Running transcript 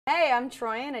Hey, I'm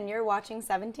Troian, and you're watching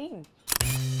 17.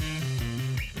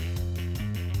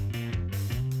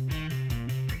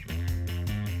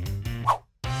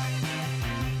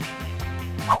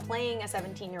 Playing a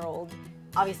 17-year-old,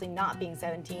 obviously not being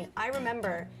 17, I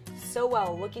remember so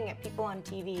well looking at people on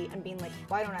TV and being like,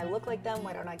 why don't I look like them?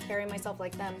 Why don't I carry myself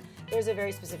like them? There's a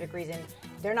very specific reason.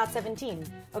 They're not 17,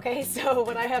 okay? So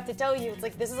what I have to tell you, it's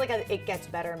like, this is like a it gets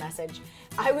better message.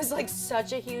 I was like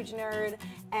such a huge nerd,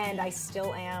 and I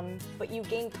still am, but you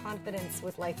gain confidence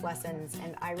with life lessons,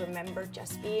 and I remember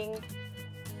just being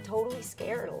totally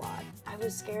scared a lot. I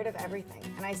was scared of everything,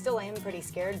 and I still am pretty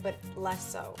scared, but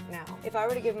less so now. If I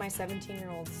were to give my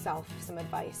 17-year-old self some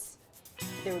advice,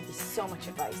 there would be so much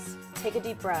advice. Take a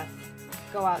deep breath,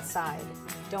 go outside,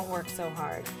 don't work so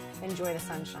hard, enjoy the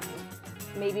sunshine.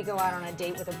 Maybe go out on a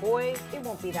date with a boy, it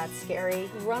won't be that scary.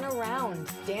 Run around,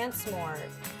 dance more.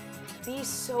 Be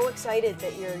so excited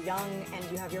that you're young and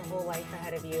you have your whole life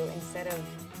ahead of you instead of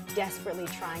desperately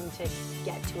trying to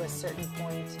get to a certain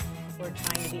point or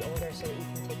trying to be older so that you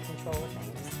can take control of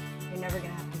things. You're never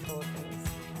gonna have control of things,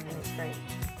 and it's great.